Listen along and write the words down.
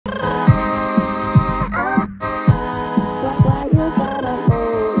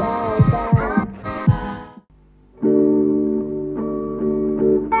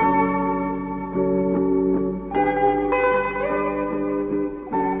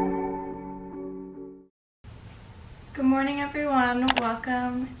morning, everyone.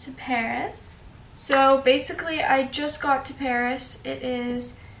 Welcome to Paris. So basically, I just got to Paris. It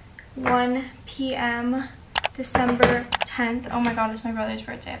is 1 p.m. December 10th. Oh my god, it's my brother's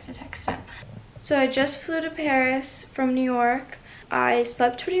birthday. I have to text him. So I just flew to Paris from New York. I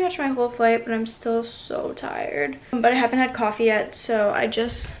slept pretty much my whole flight, but I'm still so tired. But I haven't had coffee yet, so I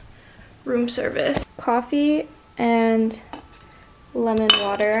just room service. Coffee and lemon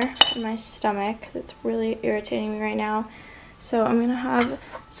water in my stomach because it's really irritating me right now. So I'm gonna have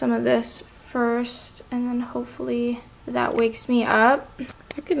some of this first, and then hopefully that wakes me up.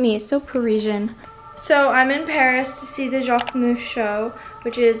 Look at me, so Parisian. So I'm in Paris to see the Jacquemus show,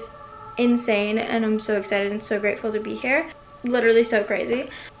 which is insane, and I'm so excited and so grateful to be here. Literally so crazy.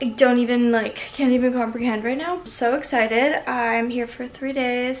 I don't even can't even comprehend right now. I'm so excited. I'm here for 3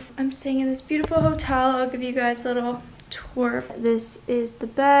 days. I'm staying in this beautiful hotel. I'll give you guys a little tour. This is the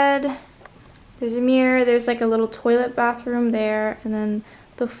bed. There's a mirror. There's like a little toilet bathroom there, and then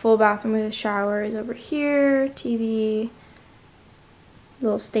the full bathroom with a shower is over here. TV,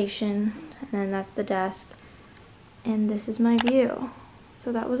 little station, and then that's the desk. And this is my view.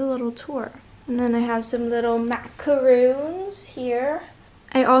 So that was a little tour. And then I have some little macaroons here.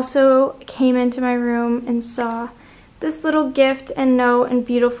 I also came into my room and saw this little gift and note and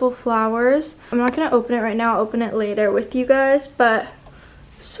beautiful flowers. I'm not gonna open it right now, I'll open it later with you guys, but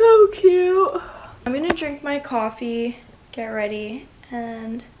so cute. I'm gonna drink my coffee, get ready,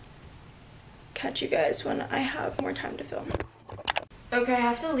 and catch you guys when I have more time to film. Okay, I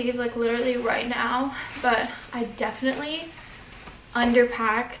have to leave like literally right now, but I definitely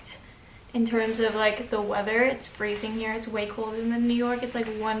underpacked in terms of like the weather. It's freezing here. It's way colder than New York. It's like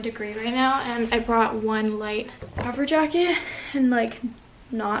 1 degree right now, and I brought one light puffer jacket and like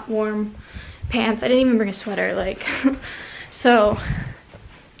not warm pants. I didn't even bring a sweater, like so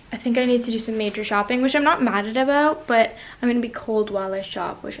I think I need to do some major shopping, which I'm not mad at about, but I'm gonna be cold while I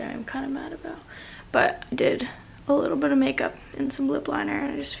shop, which I am kind of mad about. But I did a little bit of makeup and some lip liner,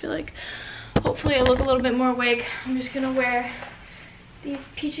 and I just feel like hopefully I look a little bit more awake. I'm just gonna wear these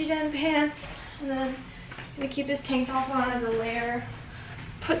peachy den pants, and then I'm gonna keep this tank top on as a layer.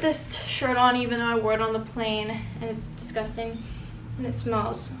 Put this shirt on even though I wore it on the plane, and it's disgusting and it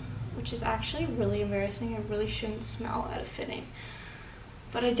smells, which is actually really embarrassing. I really shouldn't smell out of fitting,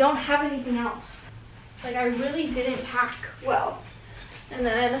 but I don't have anything else. Like, I really didn't pack well. And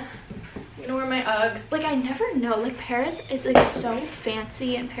then I'm gonna wear my Uggs. Like, I never know, like Paris is like so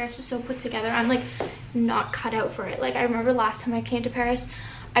fancy and Paris is so put together. I'm like not cut out for it. Like, I remember last time I came to Paris,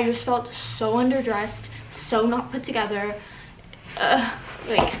 I just felt so underdressed, so not put together.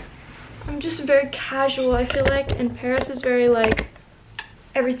 Like, I'm just very casual, I feel like, and Paris is very like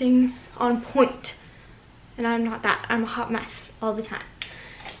everything on point, and I'm not that. I'm a hot mess all the time,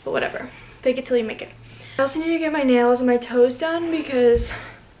 but whatever, fake it till you make it. I also need to get my nails and my toes done because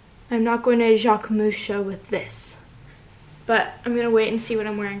I'm not going to a Jacquemus show with this, but I'm gonna wait and see what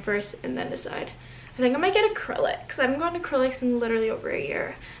I'm wearing first and then decide. I think I might get acrylic because I haven't gotten acrylics in literally over a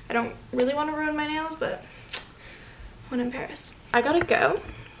year. I don't really want to ruin my nails, but when in Paris. I gotta go,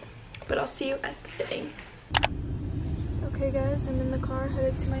 but I'll see you at the fitting. Okay guys, I'm in the car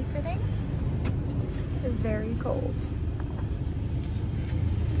headed to my fitting. It's very cold,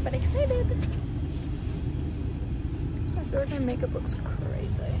 but excited. I feel like my makeup looks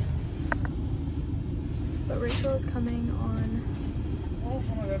crazy. But Rachel is coming on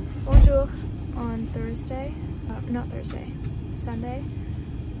bonjour on Thursday, not Thursday, Sunday,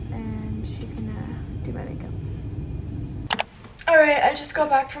 and she's gonna do my makeup. Alright, I just got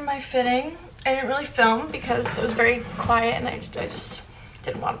back from my fitting. I didn't really film because it was very quiet and I just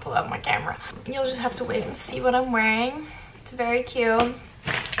didn't want to pull out my camera. You'll just have to wait and see what I'm wearing. It's very cute.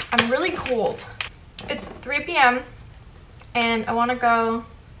 I'm really cold. It's 3 p.m. and I want to go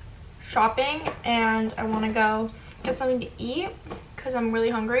shopping and I want to go get something to eat because I'm really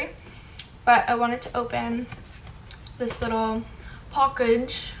hungry. But I wanted to open this little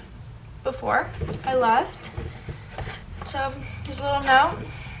package before I left. So there's a little note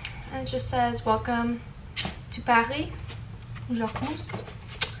and it just says, "Welcome to Paris, Jacquemus."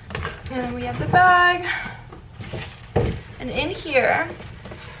 And then we have the bag. And in here,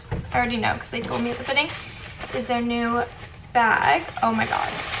 I already know because they told me at the fitting, is their new bag. Oh my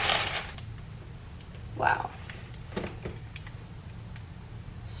god. Wow.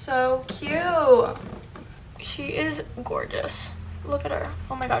 So cute. She is gorgeous. Look at her.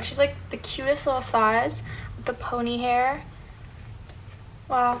 Oh my god, she's like the cutest little size with the pony hair.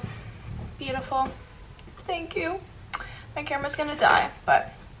 Wow. Beautiful. Thank you. My camera's gonna die,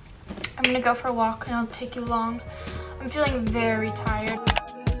 but I'm gonna go for a walk and I'll take you along. I'm feeling very tired.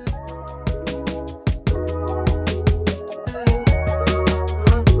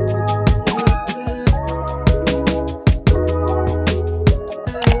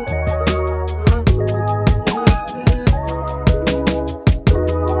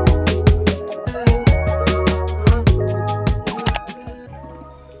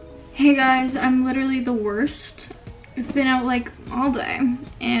 Guys, I'm literally the worst. I've been out like all day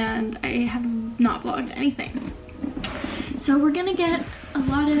and I have not vlogged anything. So we're gonna get a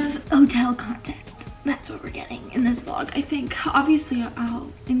lot of hotel content. That's what we're getting in this vlog, I think. Obviously,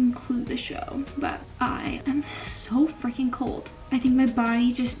 I'll include the show, but I am so freaking cold. I think my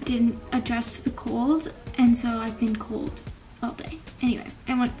body just didn't adjust to the cold, and so I've been cold all day. Anyway,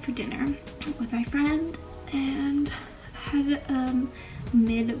 I went for dinner with my friend and had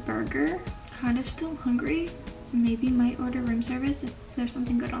mid-burger. Kind of still hungry. Maybe might order room service if there's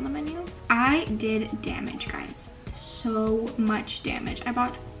something good on the menu. I did damage, guys. So much damage. I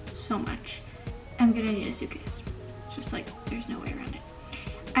bought so much. I'm gonna need a suitcase. It's just like, there's no way around it.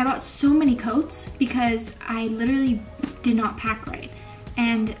 I bought so many coats because I literally did not pack right.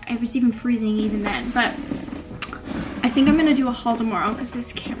 And it was even freezing even then. But I think I'm gonna do a haul tomorrow because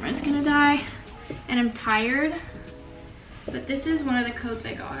this camera is gonna die. And I'm tired. But this is one of the coats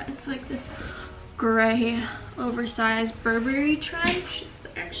I got. It's like this gray, oversized Burberry trench. It's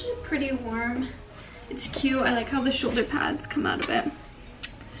actually pretty warm. It's cute. I like how the shoulder pads come out of it.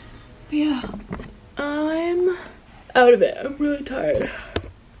 But yeah, I'm out of it. I'm really tired.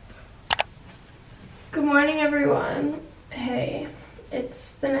 Good morning, everyone. Hey,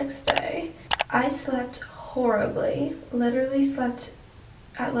 it's the next day. I slept horribly. Literally slept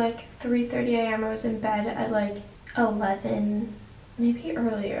at like 3:30 a.m. I was in bed at like 11, maybe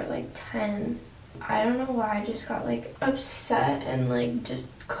earlier, like 10. I don't know why, I just got like upset and like just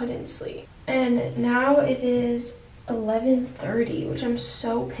couldn't sleep. And now it is 11:30, which I'm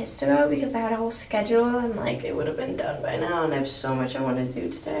so pissed about because I had a whole schedule and like it would have been done by now, and I have so much I want to do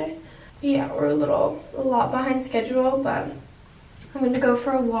today. Yeah, we're a lot behind schedule, but I'm gonna go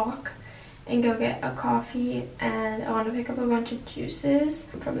for a walk and go get a coffee, and I want to pick up a bunch of juices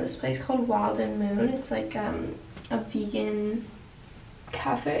from this place called Wild and Moon. It's like a vegan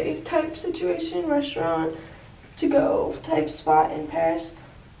cafe type situation, restaurant to go type spot in Paris.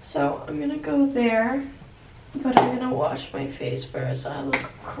 So I'm gonna go there, but I'm gonna wash my face first. I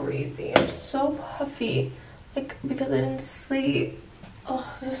look crazy. I'm so puffy, like because I didn't sleep.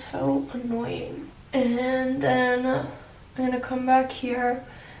 Oh, this is so annoying. And then I'm gonna come back here.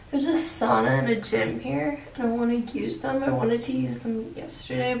 There's a sauna and a gym here, and I want to use them. I wanted to use them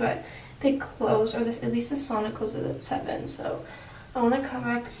yesterday, but they close, or at least the sauna closes at 7. So I want to come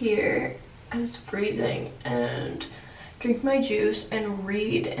back here because it's freezing and drink my juice and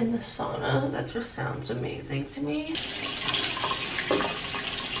read in the sauna. That just sounds amazing to me.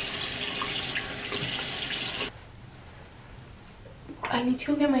 I need to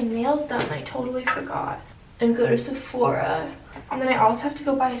go get my nails done. I totally forgot. And go to Sephora. And then I also have to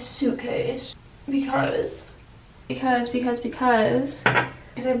go buy a suitcase because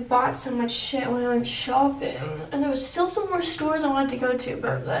I bought so much shit when I went shopping. And there was still some more stores I wanted to go to,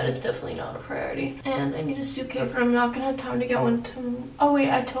 but that is definitely not a priority. And I need a suitcase, and I'm not gonna have time to get one oh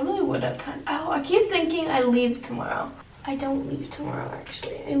wait, I totally would have time. Oh, I keep thinking I leave tomorrow. I don't leave tomorrow,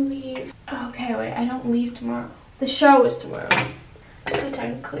 actually. I leave. Okay, wait, I don't leave tomorrow. The show is tomorrow. So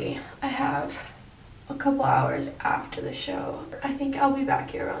technically, I have a couple hours after the show. I think I'll be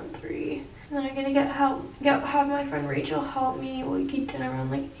back here around 3. And then I'm gonna have my friend Rachel help me. We'll eat dinner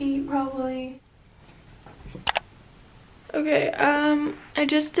around like 8 probably. Okay, I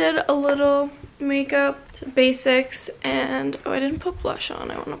just did a little makeup basics, and oh, I didn't put blush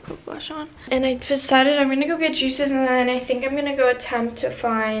on. I want to put blush on. And I decided I'm gonna go get juices, and then I think I'm gonna go attempt to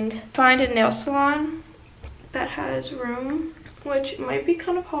find a nail salon that has room, which might be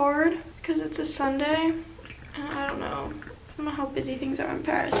kind of hard because it's a Sunday, and I don't know how busy things are in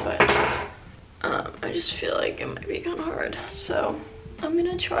Paris, but I just feel like it might be kind of hard. So I'm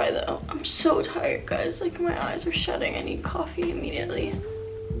gonna try though. I'm so tired, guys. Like my eyes are shutting. I need coffee immediately.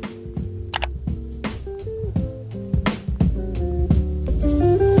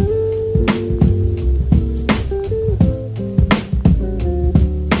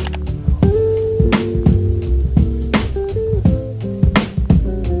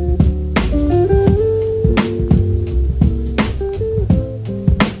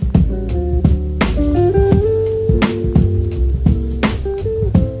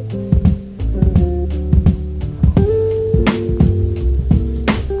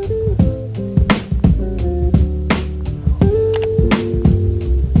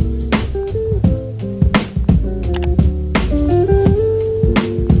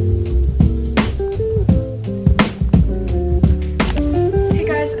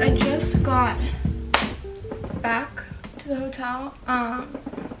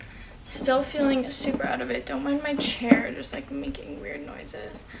 Still feeling super out of it. Don't mind my chair just like making weird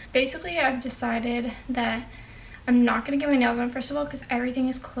noises. Basically, I've decided that I'm not gonna get my nails done, first of all, because everything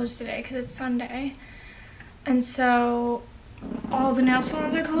is closed today because it's Sunday. And so all the nail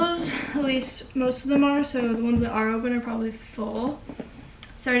salons are closed, at least most of them are, so the ones that are open are probably full.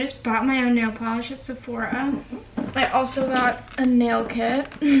 So I just bought my own nail polish at Sephora. I also got a nail kit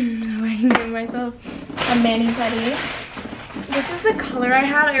so I can give myself a mani-pedi. This is the color I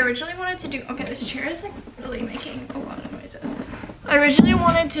had. I originally wanted to do, okay, this chair is like really making a lot of noises. I originally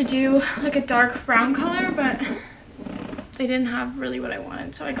wanted to do like a dark brown color, but they didn't have really what I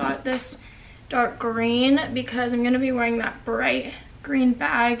wanted. So I got this dark green because I'm gonna be wearing that bright green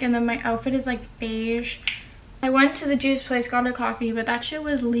bag, and then my outfit is like beige. I went to the juice place, got a coffee, but that shit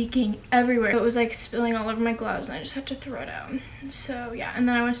was leaking everywhere. It was like spilling all over my gloves and I just had to throw it out. So yeah, and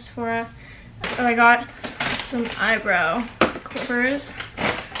then I went to Sephora. So I got some eyebrow clippers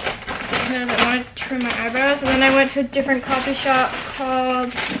because I wanted to trim my eyebrows. And then I went to a different coffee shop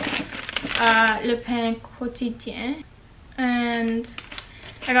called Le Pain Quotidien. And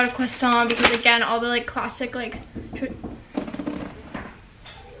I got a croissant because, again, all the like classic like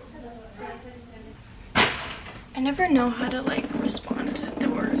I never know how to like respond to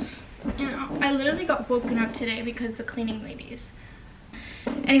doors. You know, I literally got woken up today because the cleaning ladies.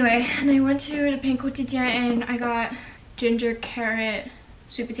 Anyway, and I went to Le Pain Quotidien and I got ginger carrot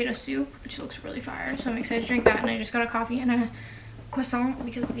sweet potato soup, which looks really fire. So I'm excited to drink that. And I just got a coffee and a croissant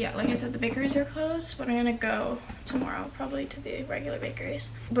because, yeah, like I said, the bakeries are closed, but I'm gonna go tomorrow probably to the regular bakeries.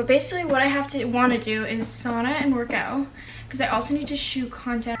 But basically what I want to do is sauna and work out because I also need to shoot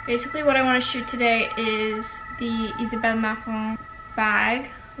content. Basically what I want to shoot today is the Isabelle Marron bag,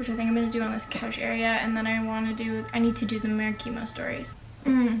 which I think I'm gonna do on this couch area, and then I need to do the Jacquemus stories.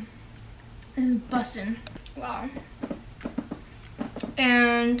 This is bustin'. Wow.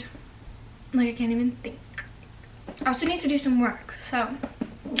 And like I can't even think. I also need to do some work, so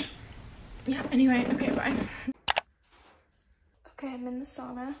yeah, anyway, okay, bye. Okay, I'm in the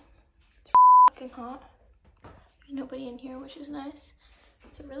sauna. It's fucking hot. There's nobody in here, which is nice.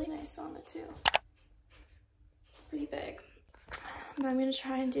 It's a really nice sauna too. It's pretty big. But I'm gonna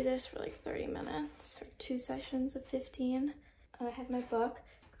try and do this for like 30 minutes or 2 sessions of 15. I have my book.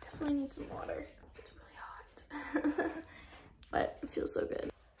 Definitely need some water. It's really hot. But it feels so good.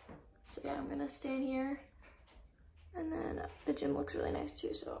 So yeah, I'm gonna stand here. And then the gym looks really nice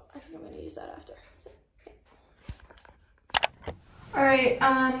too, so I think I'm gonna use that after. So, yeah. All right,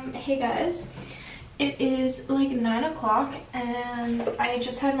 hey guys. It is like 9 o'clock and I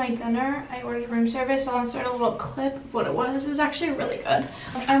just had my dinner. I ordered room service, so I'll insert a little clip of what it was. It was actually really good.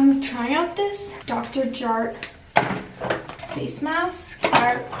 I'm trying out this Dr. Jart face mask,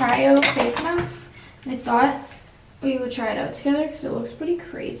 cryo face mask. And I thought we would try it out together because it looks pretty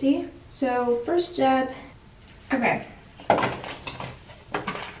crazy. So first step, okay.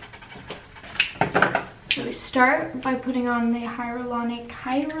 So we start by putting on the hyaluronic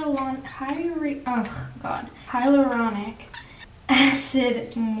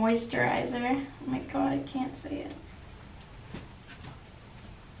acid moisturizer. Oh my god, I can't say it.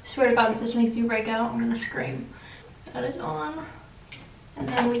 I swear to god, if this makes you break out, I'm gonna scream. That is on. And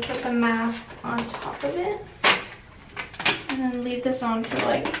then we put the mask on top of it. And then leave this on for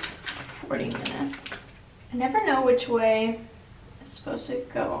like 40 minutes. I never know which way it's supposed to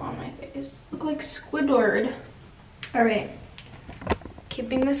go on my face. Look like Squidward. All right,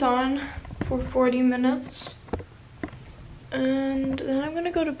 keeping this on for 40 minutes. And then I'm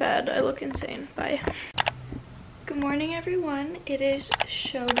gonna go to bed. I look insane. Bye. Good morning, everyone. It is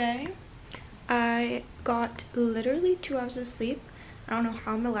show day. I got literally 2 hours of sleep. I don't know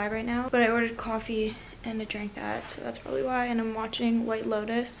how I'm alive right now, but I ordered coffee and I drank that, so that's probably why. And I'm watching White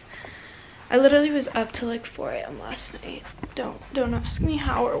Lotus. I literally was up till like 4 a.m. last night. Don't ask me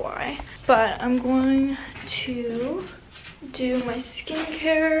how or why. But I'm going to do my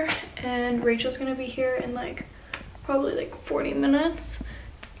skincare and Rachel's gonna be here in like probably like 40 minutes.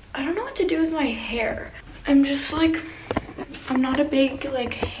 I don't know what to do with my hair. I'm just like, I'm not a big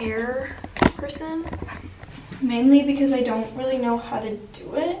like hair person. Mainly because I don't really know how to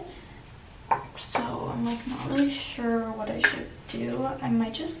do it. So I'm like not really sure what I should do. I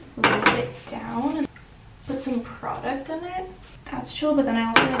might just leave it down and put some product in it. That's chill, but then I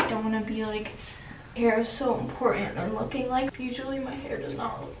also like, don't want to be like, hair is so important and looking like, usually my hair does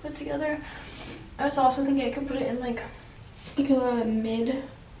not look put together. I was also thinking I could put it in like a mid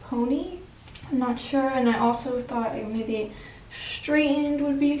pony. I'm not sure. And I also thought like maybe straightened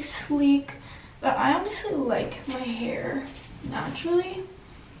would be sleek, but I honestly like my hair naturally.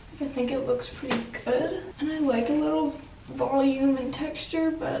 I think it looks pretty good, and I like a little volume and texture,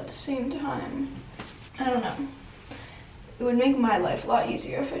 but at the same time, I don't know. It would make my life a lot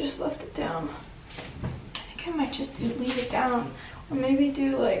easier if I just left it down. I think think I might just leave it down, or maybe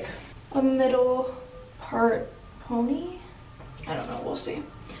do like a middle part pony. I don't know, we'll see.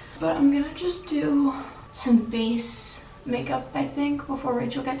 But I'm gonna just do some base makeup, I think, before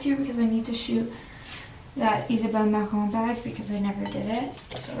Rachel gets here, because I need to shoot that Isabelle Marron bag because I never did it.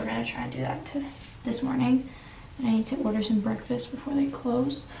 So we're gonna try and do that this morning. And I need to order some breakfast before they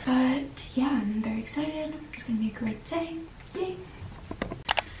close. But yeah, I'm very excited. It's gonna be a great day. Yay.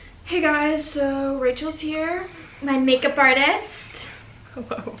 Hey guys, so Rachel's here, my makeup artist.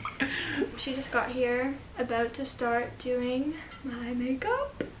 Hello. She just got here, about to start doing my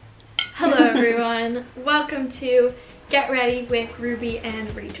makeup. Hello everyone. Welcome to Get Ready with Ruby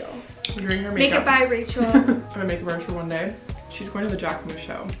and Rachel. I'm doing her makeup by Rachel. I'm a makeup artist for one day. She's going to the Jacquemus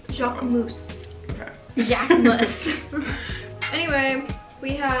show. Jacquemus. Okay. Jacquemus. Anyway,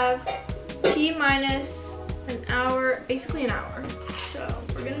 we have T minus an hour, basically an hour. So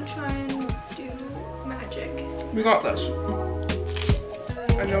we're gonna try and do magic. We got this.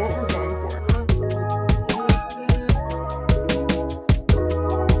 I know what we're going for.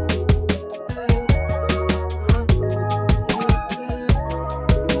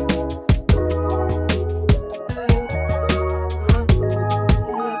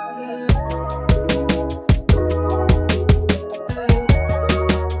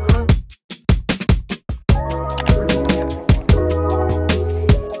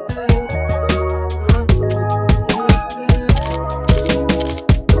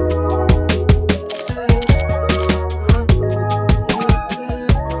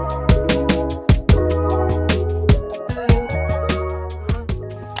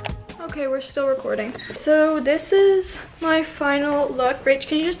 Still recording. So this is my final look. Rach,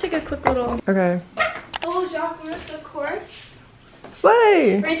 can you just take a quick little... Okay. Oh, Jacquemus, of course.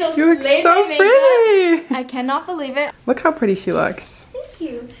 Slay! Rachel, you look slayed so my pretty! I cannot believe it. Look how pretty she looks. Thank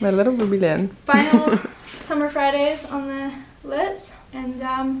you. My little Ruby Lynn. Final Summer Fridays on the list. And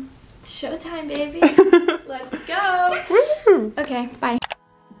it's showtime, baby. Let's go. Woo! Okay, bye.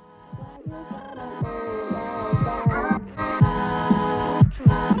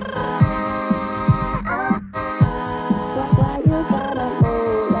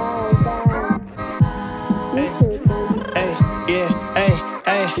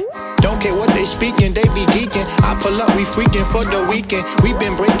 Speaking, they be geeking. I pull up, we freaking for the weekend. We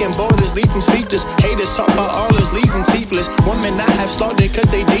been breaking borders, leaving speechless. Haters talk about all us, leaving teethless. Women I have slaughtered cause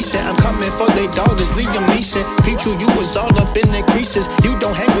they decent. I'm coming for they daughters, leave them Neeson. Pichu, you was all up in the creases. You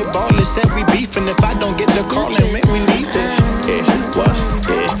don't hang with ballers, said we beefing. If I don't get the call, and when we